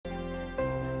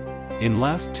In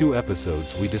last 2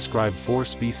 episodes we described 4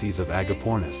 species of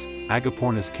Agapornis: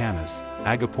 Agapornis canis,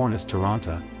 Agapornis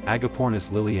taranta, Agapornis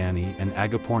liliani and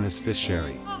Agapornis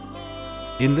fischeri.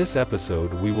 In this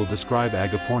episode we will describe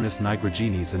Agapornis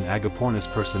Nigrigenis and Agapornis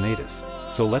Personatus,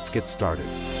 so let's get started.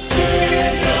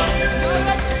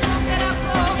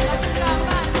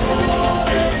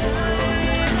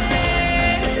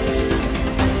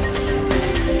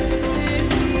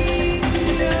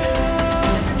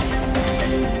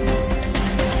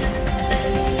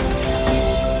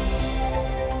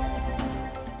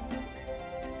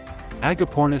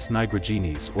 Agapornis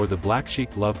nigrigenis, or the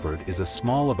black-cheeked lovebird, is a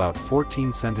small, about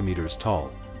 14 centimeters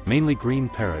tall, mainly green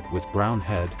parrot with brown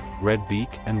head, red beak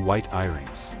and white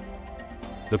eye-rings.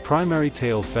 The primary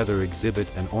tail feather exhibit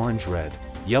an orange-red,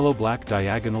 yellow-black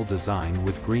diagonal design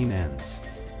with green ends.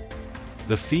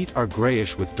 The feet are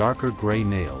grayish with darker gray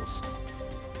nails.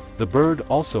 The bird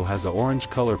also has an orange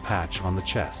color patch on the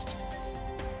chest.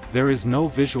 There is no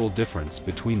visual difference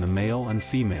between the male and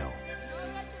female.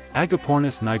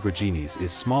 Agapornis nigrigenis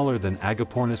is smaller than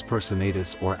Agapornis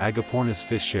personatus or Agapornis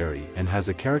fischeri and has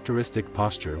a characteristic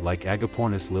posture like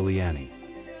Agapornis liliani.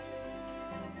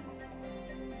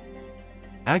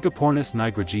 Agapornis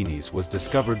nigrigenis was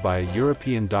discovered by a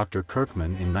European Dr.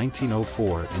 Kirkman in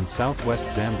 1904 in southwest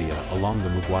Zambia along the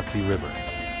Mugwatsi River.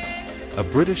 A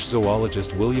British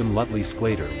zoologist, William Lutley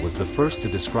Sclater, was the first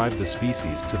to describe the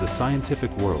species to the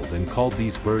scientific world and called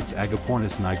these birds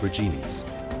Agapornis nigrigenis.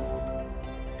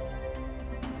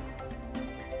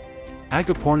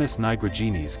 Agapornis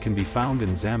nigrigenis can be found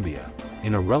in Zambia,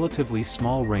 in a relatively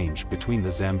small range between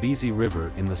the Zambezi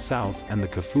River in the south and the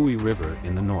Kafue River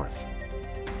in the north.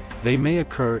 They may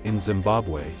occur in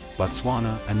Zimbabwe,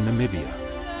 Botswana and Namibia.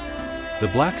 The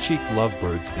black-cheeked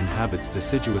lovebirds inhabits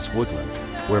deciduous woodland,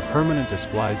 where permanent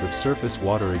supplies of surface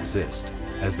water exist,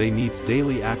 as they needs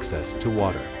daily access to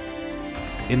water.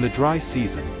 In the dry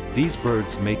season, these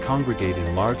birds may congregate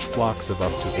in large flocks of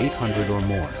up to 800 or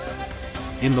more.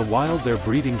 In the wild their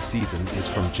breeding season is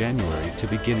from January to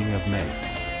beginning of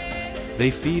May. They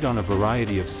feed on a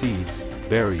variety of seeds,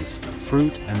 berries,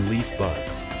 fruit and leaf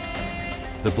buds.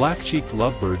 The black-cheeked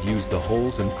lovebird use the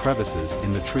holes and crevices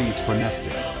in the trees for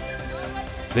nesting.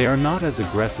 They are not as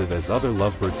aggressive as other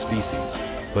lovebird species,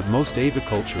 but most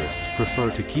aviculturists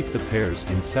prefer to keep the pairs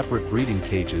in separate breeding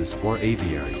cages or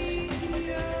aviaries.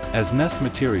 As nest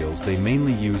materials they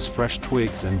mainly use fresh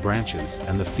twigs and branches,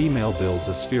 and the female builds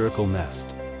a spherical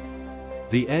nest.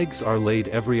 The eggs are laid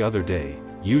every other day,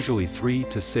 usually 3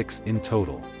 to 6 in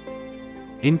total.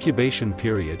 Incubation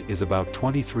period is about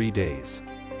 23 days.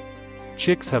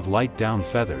 Chicks have light down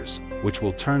feathers, which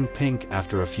will turn pink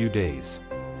after a few days.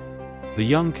 The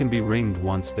young can be ringed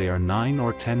once they are 9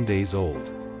 or 10 days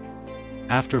old.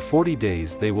 After 40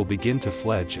 days they will begin to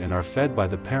fledge and are fed by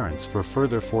the parents for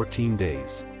further 14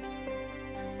 days.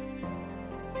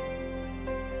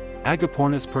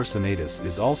 Agapornis personatus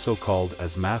is also called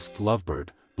as masked lovebird,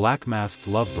 black masked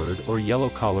lovebird or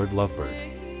yellow-collared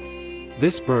lovebird.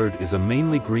 This bird is a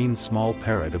mainly green small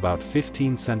parrot about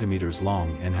 15 centimeters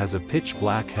long and has a pitch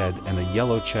black head and a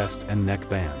yellow chest and neck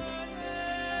band.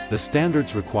 The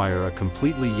standards require a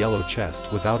completely yellow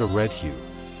chest without a red hue.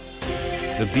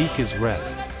 The beak is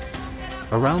red.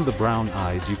 Around the brown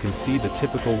eyes you can see the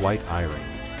typical white eye-ring.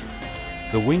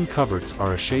 The wing coverts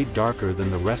are a shade darker than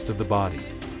the rest of the body.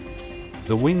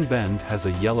 The wing bend has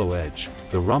a yellow edge,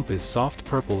 the rump is soft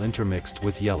purple intermixed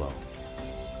with yellow.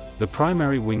 The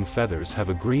primary wing feathers have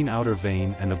a green outer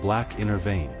vein and a black inner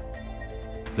vein.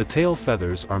 The tail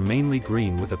feathers are mainly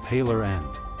green with a paler end.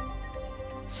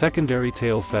 Secondary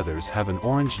tail feathers have an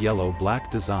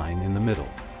orange-yellow-black design in the middle.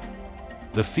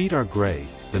 The feet are gray,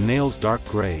 the nails dark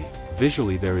gray.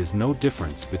 Visually there is no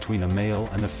difference between a male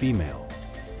and a female.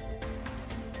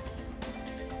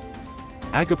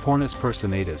 Agapornis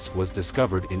personatus was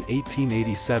discovered in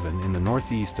 1887 in the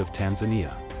northeast of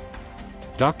Tanzania.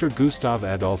 Dr. Gustav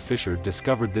Adolf Fischer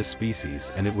discovered this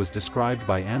species and it was described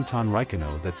by Anton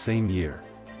Reichenow that same year.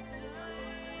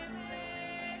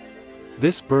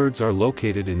 These birds are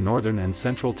located in northern and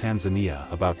central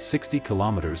Tanzania about 60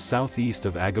 kilometers southeast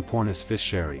of Agapornis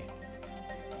fischeri.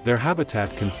 Their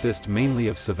habitat consists mainly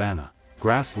of savanna,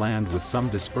 grassland with some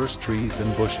dispersed trees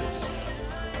and bushes.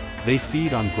 They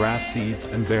feed on grass seeds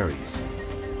and berries.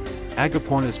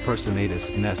 Agapornis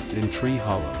personatus nests in tree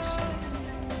hollows.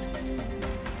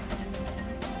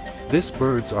 These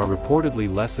birds are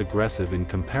reportedly less aggressive in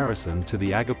comparison to the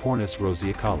Agapornis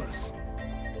roseacalis.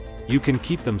 You can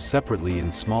keep them separately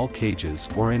in small cages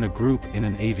or in a group in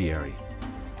an aviary.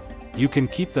 You can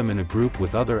keep them in a group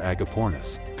with other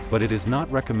Agapornis, but it is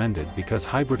not recommended because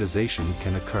hybridization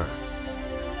can occur.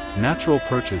 Natural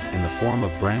perches in the form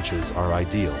of branches are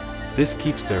ideal. This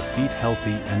keeps their feet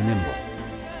healthy and nimble.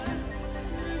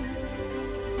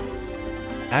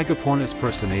 Agapornis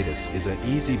personatus is an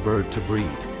easy bird to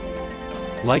breed.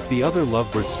 Like the other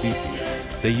lovebird species,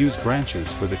 they use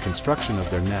branches for the construction of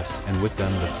their nest, and with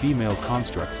them the female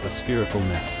constructs a spherical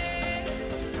nest.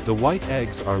 The white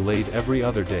eggs are laid every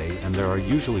other day, and there are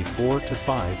usually 4 to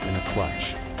 5 in a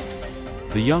clutch.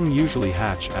 The young usually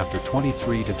hatch after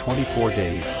 23 to 24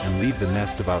 days and leave the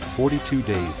nest about 42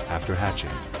 days after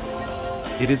hatching.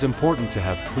 It is important to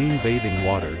have clean bathing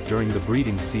water during the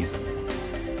breeding season.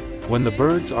 When the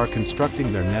birds are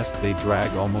constructing their nest, they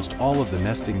drag almost all of the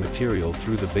nesting material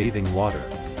through the bathing water,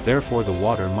 therefore the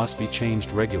water must be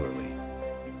changed regularly.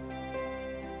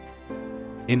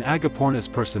 In Agapornis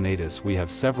personatus we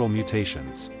have several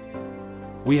mutations.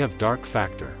 We have dark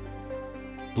factor,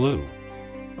 blue,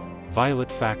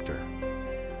 violet factor,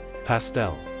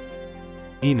 pastel,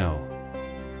 eno.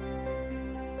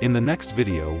 In the next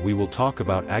video we will talk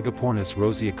about Agapornis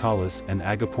rosiacalis and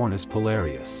Agapornis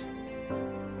polarius.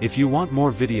 If you want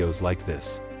more videos like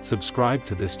this, subscribe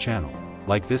to this channel,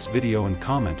 like this video and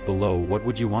comment below what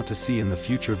would you want to see in the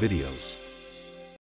future videos.